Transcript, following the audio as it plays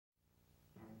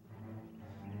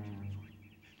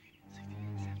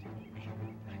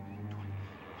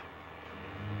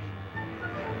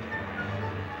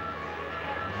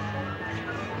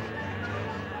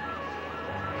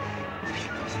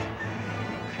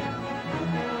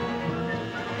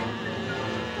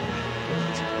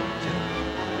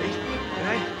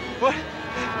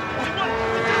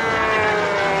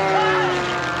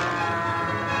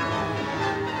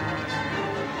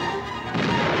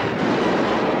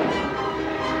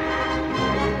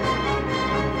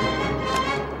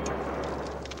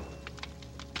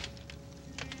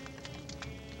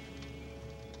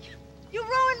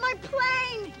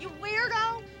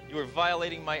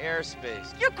violating my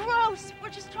airspace. You're gross. We're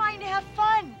just trying to have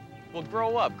fun. Well,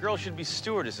 grow up. Girls should be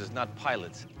stewardesses, not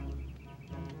pilots.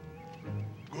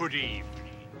 Good evening.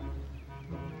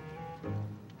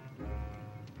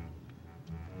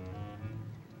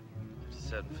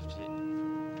 Seven 58.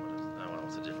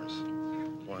 What's the difference?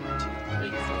 1, 2,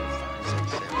 3, 4, 5,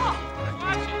 6, 7. Oh,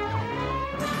 watch it.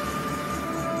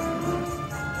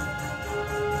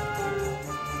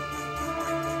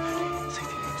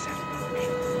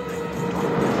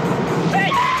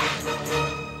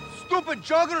 Stupid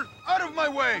jogger, out of my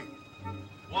way!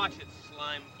 Watch it,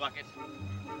 slime bucket.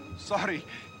 Sorry,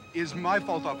 it's my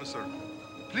fault, officer.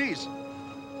 Please,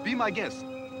 be my guest.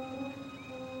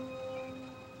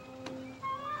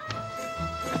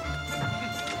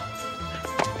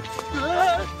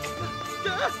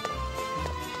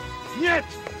 Yet!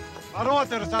 Our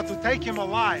orders are to take him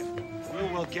alive. We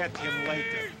will get him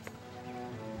later.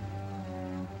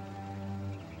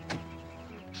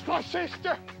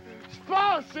 Spasista!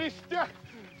 Spasista!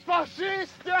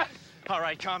 Spasista! All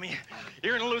right, Tommy.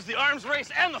 You're gonna lose the arms race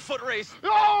and the foot race.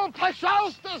 No,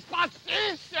 pожалуйста,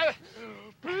 spasista!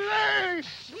 Please,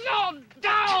 slow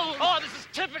down! Oh, this is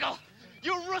typical.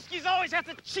 You Ruskies always have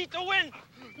to cheat to win.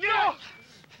 No!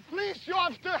 Please, you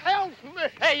have to help me!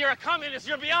 Hey, you're a communist.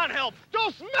 You're beyond help.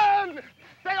 Those men!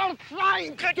 They are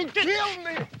trying to kill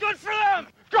me! Good for them!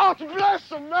 God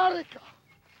bless America!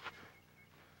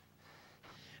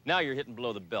 Now you're hitting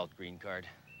below the belt, green card.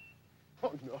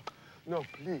 Oh, no. No,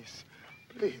 please.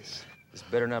 Please. This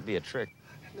better not be a trick.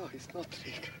 No, it's not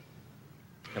trick.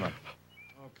 Come on.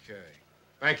 Okay.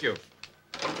 Thank you.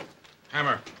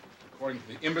 Hammer, according to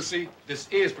the embassy, this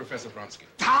is Professor Vronsky.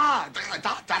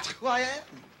 That's who I am.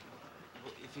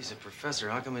 Well, if he's a professor,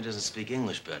 how come he doesn't speak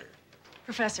English better?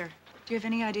 Professor, do you have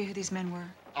any idea who these men were?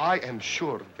 I am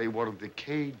sure they were the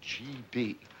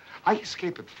KGB. I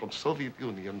escaped from Soviet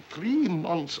Union 3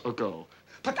 months ago.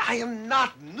 But I am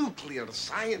not nuclear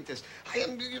scientist. I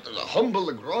am a humble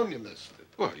agronomist.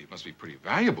 Well, you must be pretty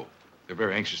valuable. They're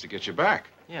very anxious to get you back.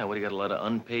 Yeah, what, you got a lot of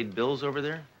unpaid bills over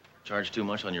there? Charge too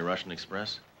much on your Russian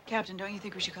Express? Captain, don't you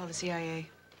think we should call the CIA?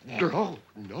 No,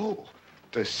 no.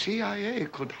 The CIA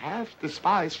could have the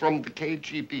spies from the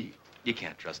KGB. You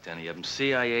can't trust any of them.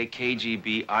 CIA,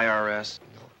 KGB, IRS.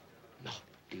 No.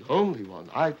 The only one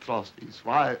I trust is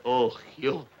Y.O.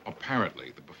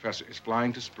 Apparently, the professor is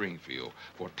flying to Springfield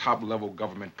for a top-level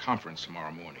government conference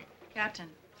tomorrow morning. Captain,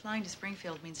 flying to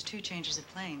Springfield means 2 changes of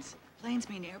planes. Planes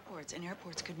mean airports, and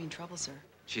airports could mean trouble, sir.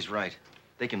 She's right.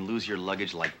 They can lose your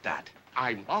luggage like that.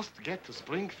 I must get to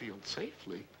Springfield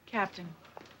safely. Captain,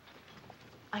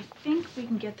 I think we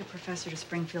can get the professor to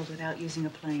Springfield without using a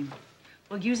plane.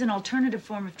 We'll use an alternative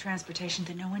form of transportation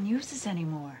that no one uses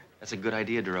anymore. That's a good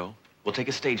idea, Doro. We'll take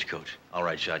a stagecoach. All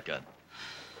right, shotgun.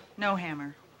 No,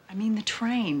 Hammer. I mean the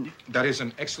train. That is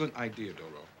an excellent idea,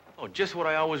 Doro. Oh, just what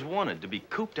I always wanted, to be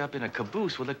cooped up in a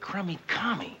caboose with a crummy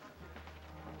commie.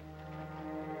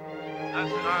 The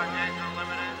Stargazer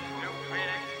Limited, New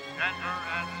Phoenix, Denver,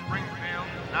 and Springfield,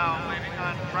 now leaving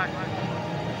on track.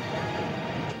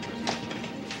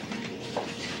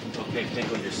 Okay,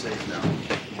 Tinkle, you're safe now.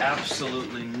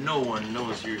 Absolutely no one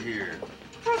knows you're here.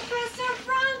 Professor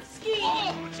Vronsky!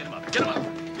 Oh, get him up, get him up!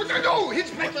 But no,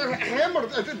 Inspector Hammer.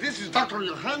 This is Dr.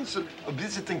 Johansson, a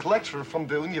visiting lecturer from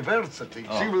the university.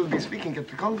 Oh. She will be speaking at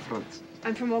the conference.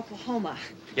 I'm from Oklahoma.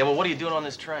 Yeah, well, what are you doing on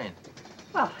this train?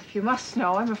 Well, if you must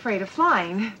know, I'm afraid of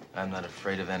flying. I'm not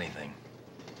afraid of anything,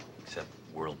 except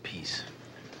world peace.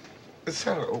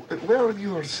 Sarah, where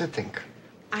you are sitting?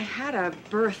 I had a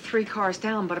berth 3 cars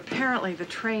down, but apparently the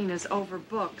train is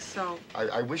overbooked, so...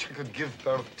 I wish I could give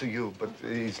birth to you, but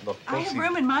it's not possible. I have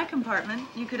room in my compartment.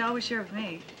 You could always share with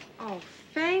me. Oh,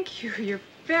 thank you. You're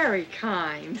very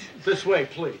kind. This way,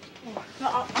 please. Oh,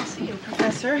 well, I'll see you,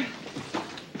 Professor.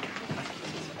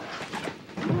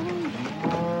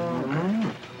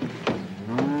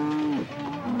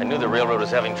 I knew the railroad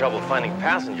was having trouble finding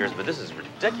passengers, but this is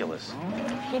ridiculous.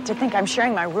 I hate to think I'm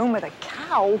sharing my room with a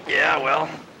cow. Yeah, well,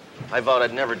 I vowed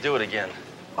I'd never do it again.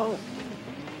 Oh.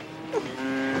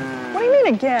 What do you mean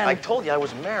again? I told you I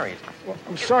was married. Well,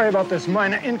 I'm sorry about this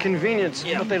minor inconvenience,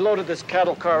 but they loaded this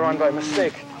cattle car on by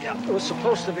mistake. Yeah. It was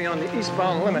supposed to be on the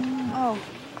eastbound limit. Oh.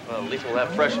 Well, at least we'll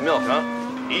have fresh milk, huh?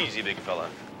 Easy, big fella.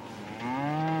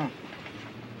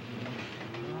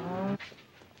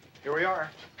 Here we are.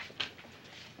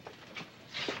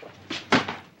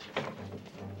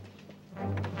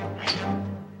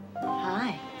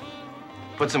 Hi.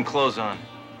 Put some clothes on.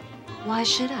 Why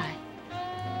should I?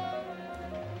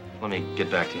 Let me get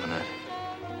back to you on that.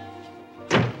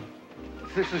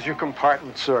 This is your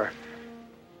compartment, sir.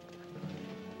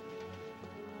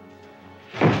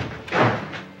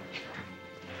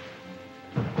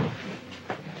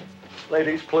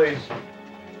 Ladies, please.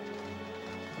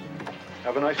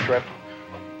 Have a nice trip.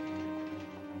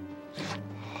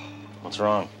 What's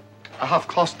wrong? I have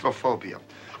claustrophobia.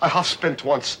 I have spent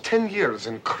once 10 years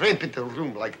in cramped a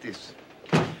room like this.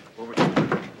 Where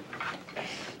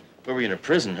were you, in a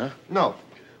prison, huh? No,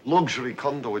 luxury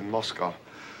condo in Moscow.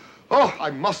 Oh, I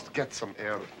must get some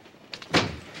air.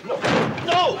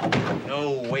 No!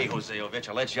 No way, Josejovich.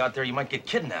 I'll let you out there. You might get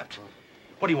kidnapped.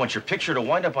 What, do you want your picture to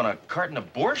wind up on a carton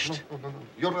of borscht? No.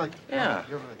 You're right. Yeah.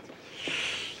 You're right.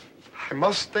 I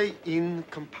must stay in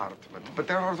compartment, but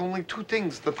there are only two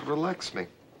things that relax me.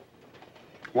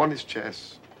 One is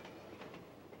chess.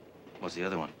 What's the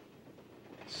other one?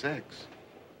 Sex.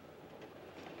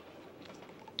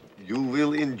 You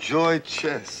will enjoy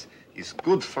chess. It's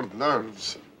good for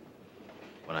nerves.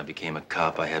 When I became a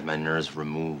cop, I had my nerves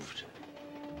removed.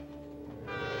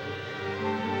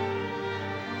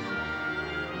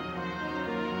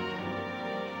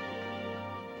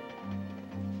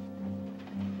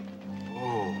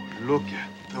 Oh, look at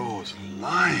those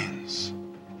lines.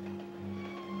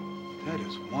 That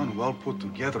is one well put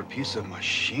together piece of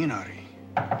machinery.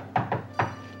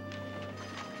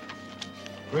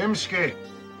 Rimsky.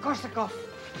 Korsakov.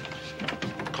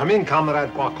 Come in,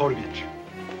 Comrade Barkovich.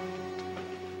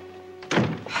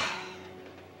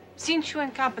 Since your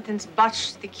incompetence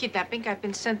botched the kidnapping, I've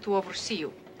been sent to oversee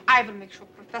you. I will make sure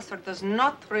Professor does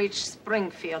not reach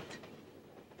Springfield.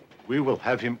 We will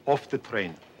have him off the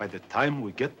train by the time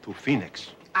we get to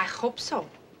Phoenix. I hope so,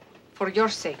 for your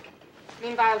sake.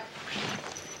 Meanwhile,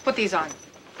 put these on.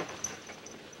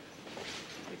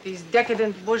 With these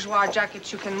decadent bourgeois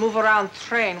jackets, you can move around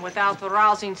train without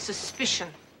arousing suspicion.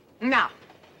 Now,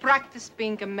 practice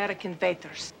being American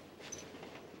waiters.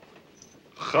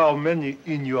 How many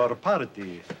in your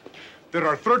party? There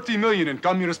are 30 million in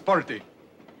Communist Party.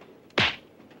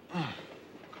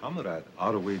 Comrade,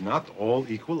 are we not all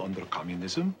equal under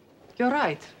communism? You're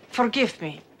right. Forgive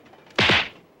me.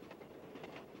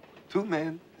 Two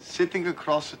men sitting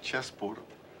across a chessboard.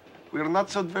 We are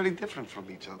not so very different from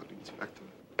each other, Inspector.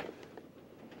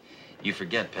 You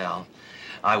forget, pal.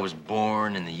 I was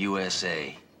born in the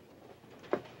USA.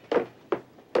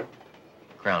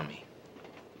 Crown me.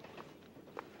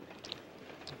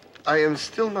 I am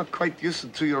still not quite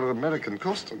used to your American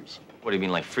customs. What do you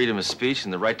mean, like freedom of speech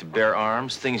and the right to bear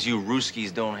arms? Things you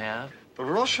Ruskies don't have? The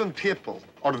Russian people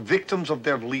are victims of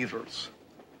their leaders,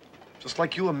 just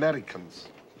like you Americans.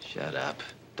 Shut up.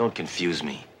 Don't confuse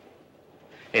me.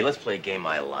 Hey, let's play a game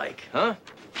I like, huh?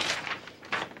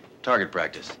 Target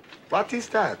practice. What is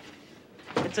that?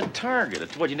 It's a target.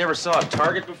 It's what, you never saw a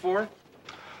target before?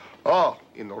 Oh,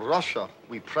 in Russia,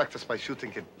 we practice by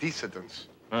shooting at dissidents.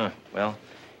 Well,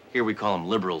 here we call them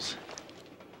liberals.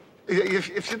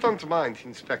 If you don't mind,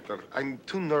 Inspector, I'm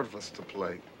too nervous to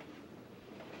play.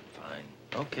 Fine.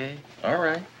 Okay. All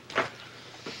right.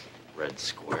 Red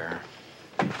square.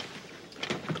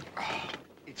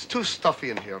 It's too stuffy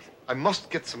in here. I must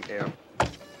get some air.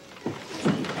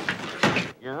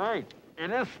 You're right.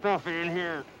 It is stuffy in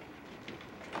here.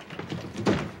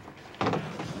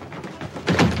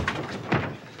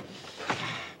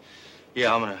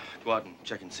 Yeah, I'm gonna go out and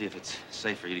check and see if it's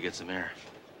safe for you to get some air.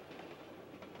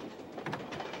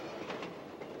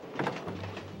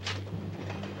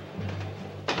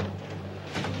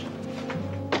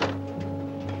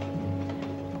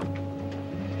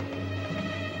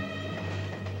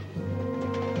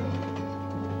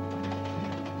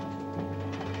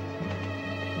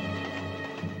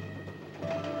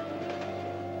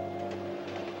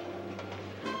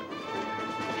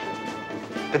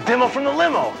 The demo from the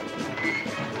limo.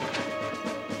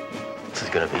 This is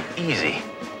gonna be easy.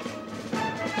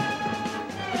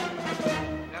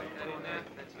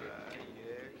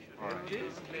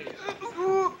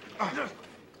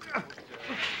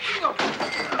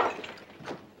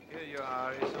 Here you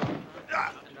are.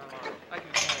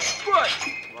 Good.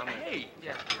 Hey.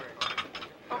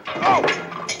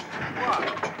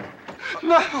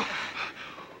 No!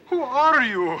 Who are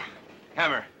you?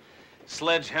 Hammer.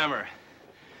 Sledgehammer.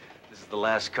 This is the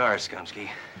last car, Skumsky.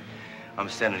 I'm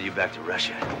sending you back to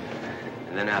Russia.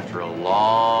 And then after a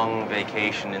long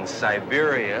vacation in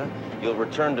Siberia, you'll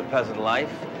return to peasant life,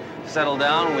 settle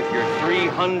down with your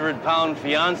 300-pound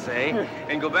fiancé,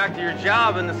 and go back to your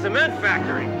job in the cement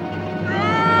factory.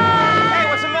 Hey,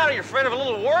 what's the matter? You afraid of a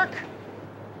little work?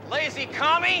 Lazy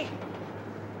commie?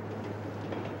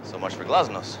 So much for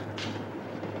glasnost.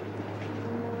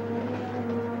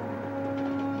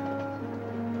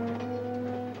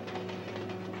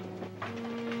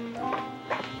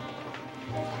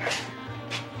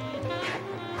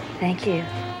 Thank you.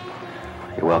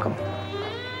 You're welcome.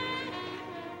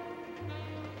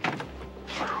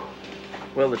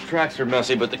 Well, the tracks are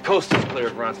messy, but the coast is clear,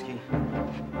 Vronsky.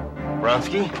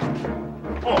 Vronsky?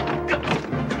 Oh, God.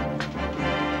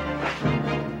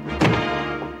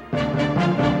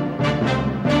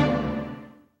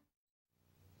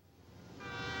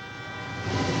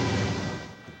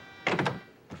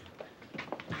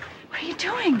 What are you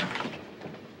doing?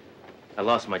 I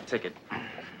lost my ticket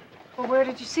Well, where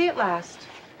did you see it last?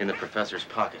 in the professor's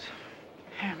pocket.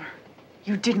 Hammer,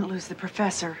 you didn't lose the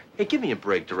professor. Hey, give me a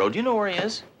break, Doro. Do you know where he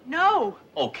is? No.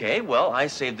 Okay, well, I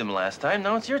saved him last time.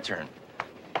 Now it's your turn.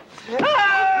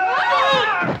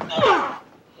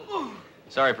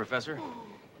 Sorry, Professor.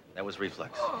 That was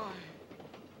reflex.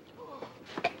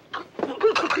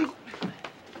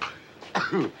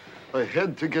 I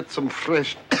had to get some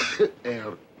fresh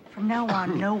air. From now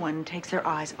on, no one takes their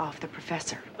eyes off the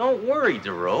professor. Don't worry,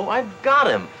 Doro. I've got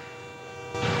him.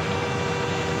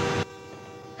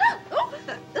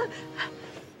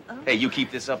 Hey, you keep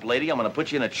this up, lady. I'm gonna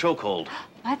put you in a chokehold.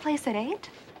 My place at 8?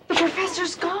 The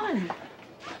professor's gone.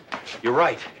 You're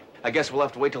right. I guess we'll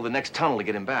have to wait till the next tunnel to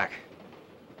get him back.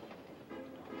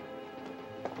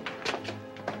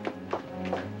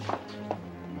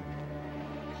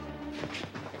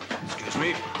 Excuse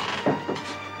me.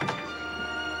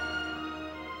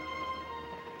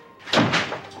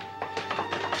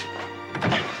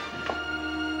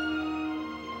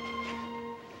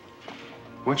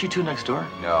 Weren't you two next door?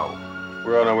 No.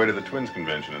 We're on our way to the Twins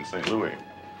Convention in St. Louis.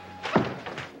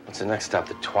 What's the next stop?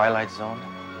 The Twilight Zone?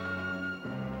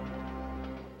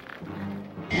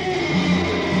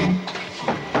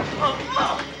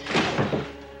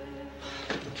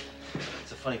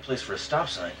 It's a funny place for a stop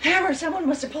sign. Hammer, someone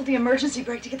must have pulled the emergency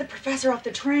brake to get the professor off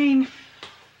the train.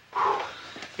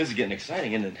 This is getting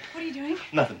exciting, isn't it? What are you doing?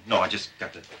 Nothing. No, I just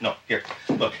got to... No, here.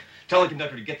 Look, tell the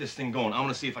conductor to get this thing going. I'm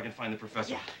gonna see if I can find the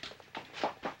professor. Yeah.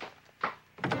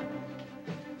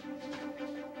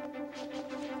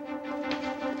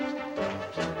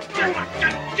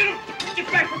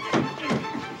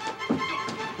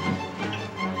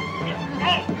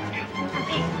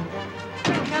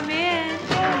 Come in.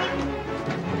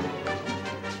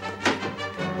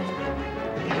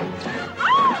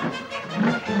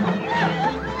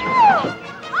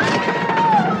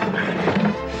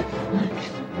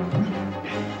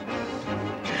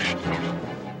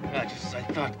 Just as I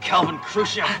thought, Calvin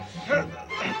Khrushchev.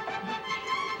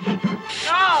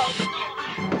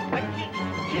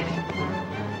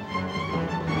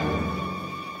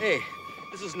 Hey,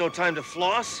 this is no time to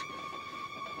floss.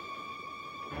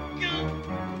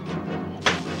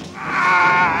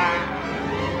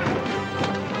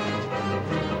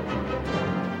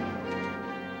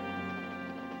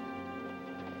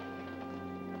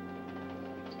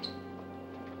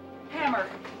 Hammer.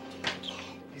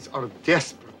 These are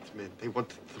desperate men. They want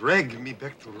to drag me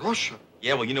back to Russia.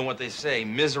 Yeah, well, you know what they say.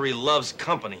 Misery loves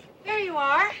company. There you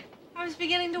are. I was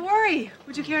beginning to worry.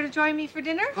 Would you care to join me for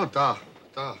dinner? Oh, da.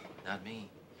 Not me.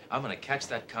 I'm gonna catch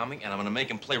that comic, and I'm gonna make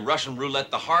him play Russian roulette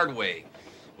the hard way,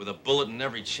 with a bullet in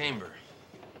every chamber.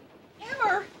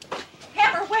 Hammer!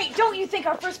 Hammer, wait! Don't you think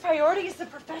our first priority is the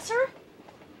professor?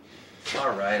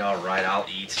 All right, I'll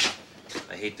eat.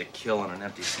 I hate to kill on an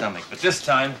empty stomach, but this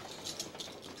time,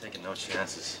 I'm taking no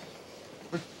chances.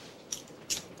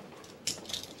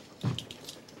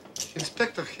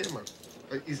 Inspector Hammer,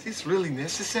 is this really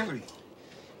necessary?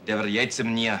 Доверяйте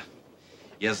мне.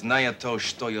 Я знаю то,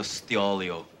 что я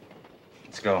сделаю.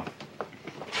 Let's go.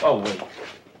 Oh, wait.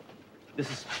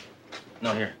 This is...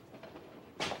 No, here.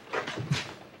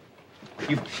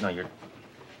 No, you're...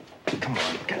 Come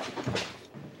on.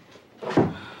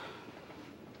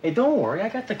 Hey, don't worry. I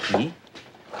got the key.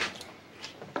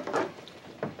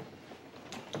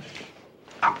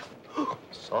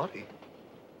 Sorry.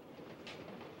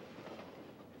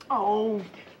 Oh.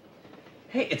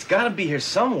 Hey, it's got to be here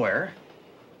somewhere.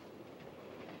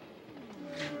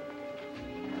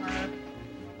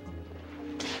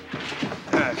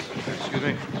 Excuse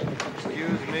me.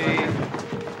 Excuse me.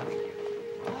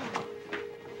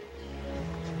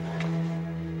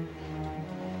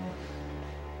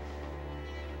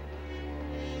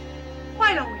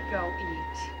 Why don't we go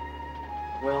eat?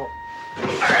 Well,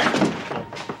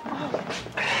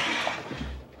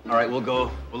 all right, we'll go.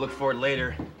 We'll look for it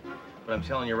later. But I'm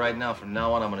telling you right now, from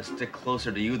now on, I'm gonna stick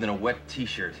closer to you than a wet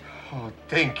T-shirt. Oh,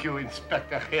 thank you,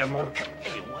 Inspector Hammer.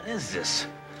 Hey, what is this?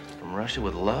 From Russia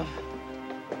with love?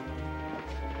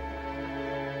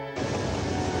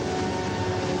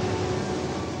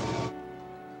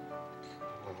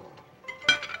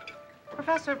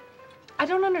 Professor, I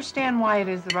don't understand why it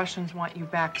is the Russians want you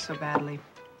back so badly.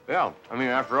 Yeah, I mean,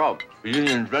 after all, we didn't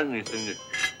invent anything that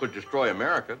could destroy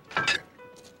America.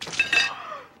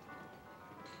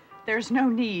 There's no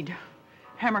need.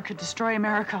 Hammer could destroy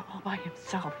America all by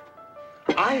himself.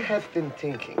 I have been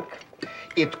thinking.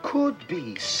 It could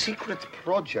be secret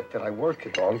project that I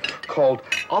working on called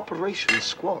Operation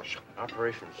Squash.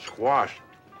 Operation Squash?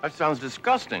 That sounds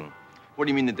disgusting. What do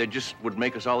you mean, that they just would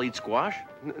make us all eat squash?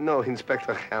 No,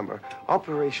 Inspector Hammer.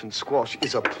 Operation Squash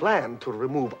is a plan to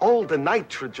remove all the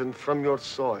nitrogen from your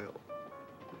soil.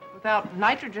 Without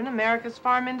nitrogen, America's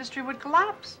farm industry would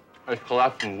collapse. It's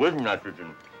collapsing with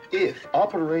nitrogen. If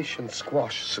Operation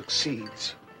Squash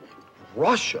succeeds,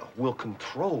 Russia will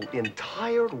control the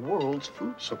entire world's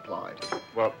food supply.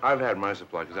 Well, I've had my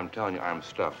supply, because I'm telling you, I'm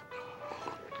stuffed.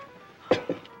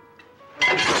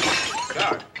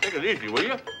 God, take it easy, will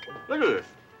you? Look at this.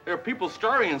 There are people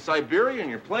starving in Siberia, and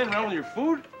you're playing around with your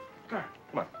food? God,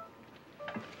 come on.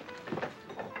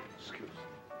 Excuse me.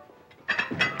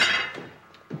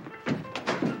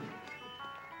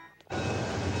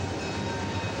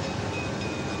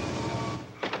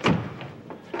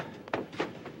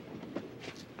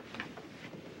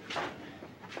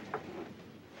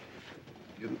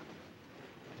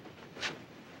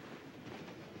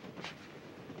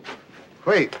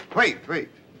 Wait.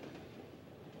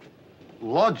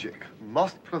 Logic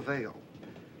must prevail.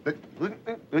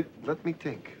 Let me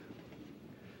think.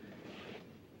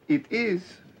 It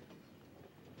is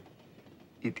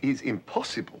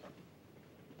impossible.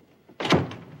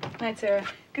 Night, Sarah.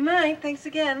 Good night. Thanks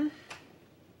again.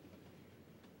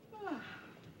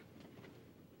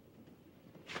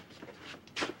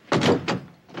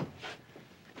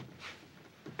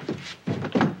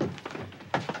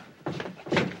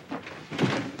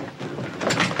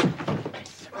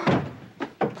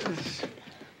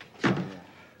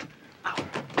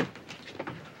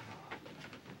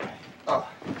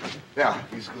 Yeah,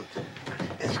 he's good.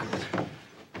 It's good.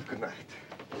 Good night.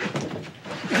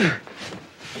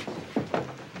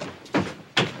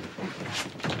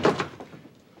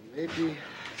 Maybe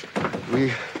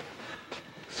we...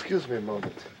 Excuse me a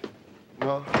moment.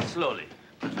 No? Slowly,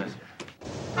 Professor.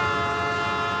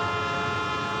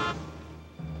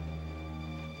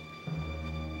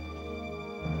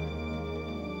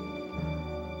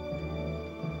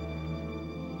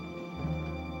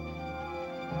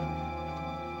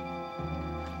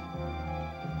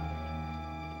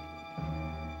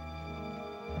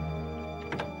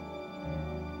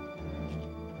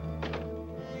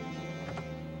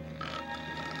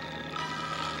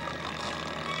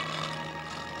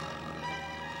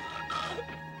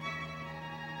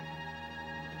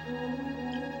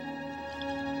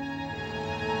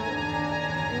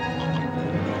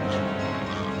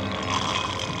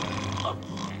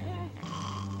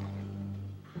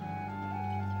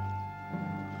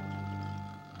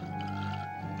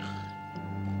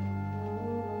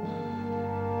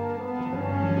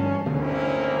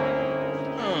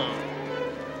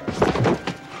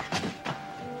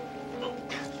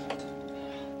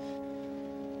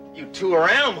 You two are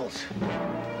animals.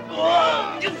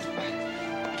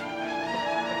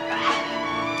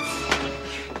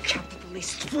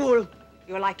 Capitalist fool.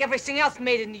 You're like everything else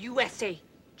made in the USA.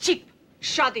 Cheap,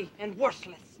 shoddy, and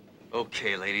worthless.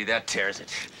 Okay, lady, that tears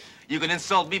it. You can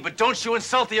insult me, but don't you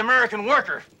insult the American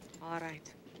worker. All right.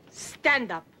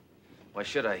 Stand up. Why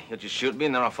should I? You'll just shoot me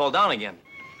and then I'll fall down again.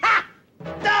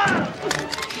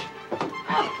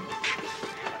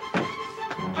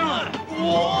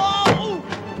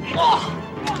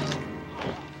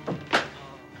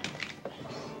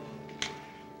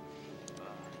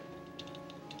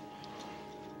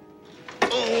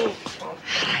 All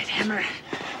right, Hammer.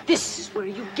 This is where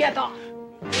you get off.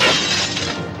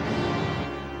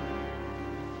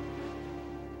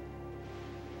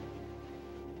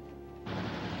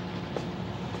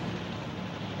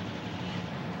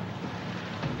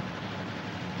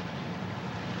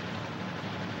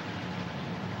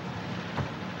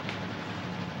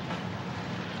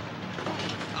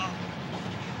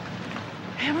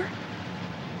 Hammer?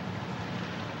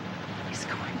 What is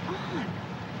going on?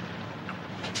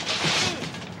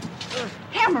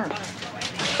 Hammer!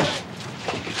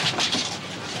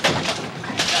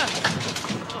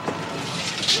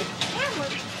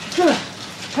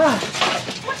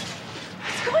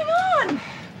 What's going on?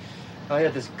 I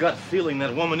had this gut feeling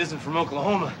that woman isn't from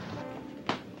Oklahoma.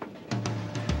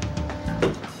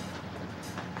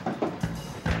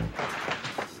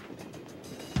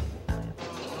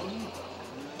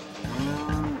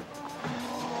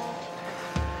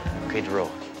 Okay, Drew,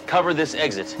 cover this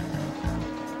exit.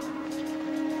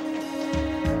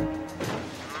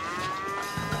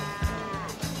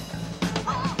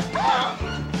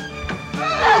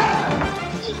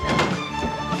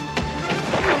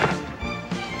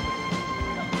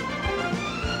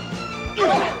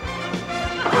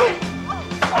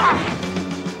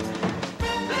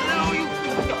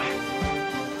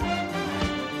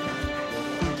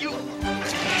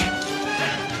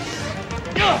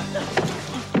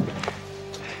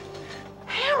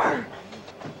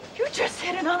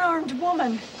 armed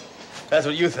woman. That's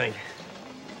what you think.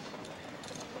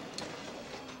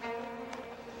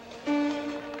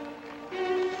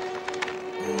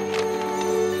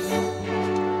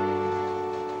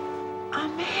 A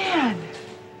man.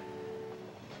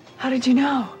 How did you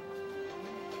know?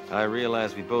 I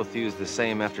realized we both used the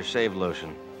same aftershave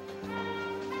lotion.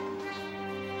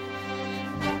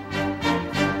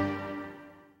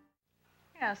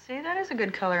 Yeah, see, that is a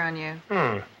good color on you.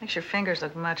 Makes your fingers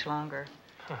look much longer.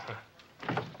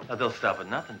 Now, they'll stop at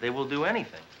nothing. They will do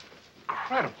anything.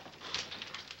 Incredible.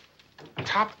 A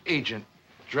top agent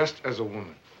dressed as a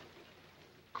woman.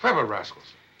 Clever rascals.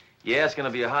 Yeah, it's gonna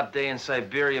be a hot day in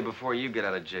Siberia before you get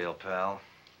out of jail, pal.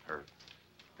 Or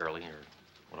girlie, or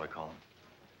what do I call him?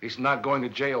 He's not going to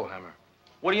jail, Hammer.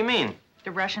 What do you mean?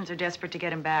 The Russians are desperate to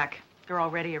get him back. They're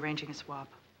already arranging a swap.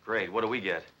 Great. What do we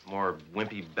get? More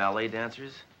wimpy ballet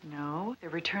dancers? No, they're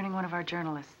returning one of our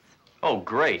journalists. Oh,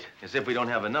 great. As if we don't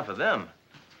have enough of them.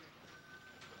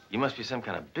 You must be some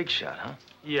kind of big shot, huh?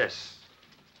 Yes.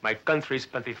 My country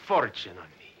spent a fortune on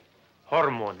me.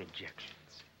 Hormone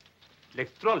injections,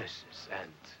 electrolysis,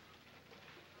 and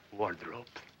wardrobe.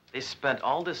 They spent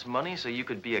all this money so you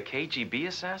could be a KGB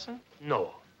assassin?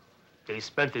 No. They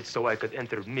spent it so I could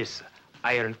enter Miss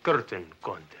Iron Curtain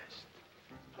contest.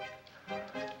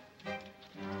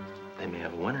 They may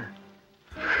have a winner.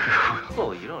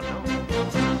 Oh, you don't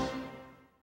know.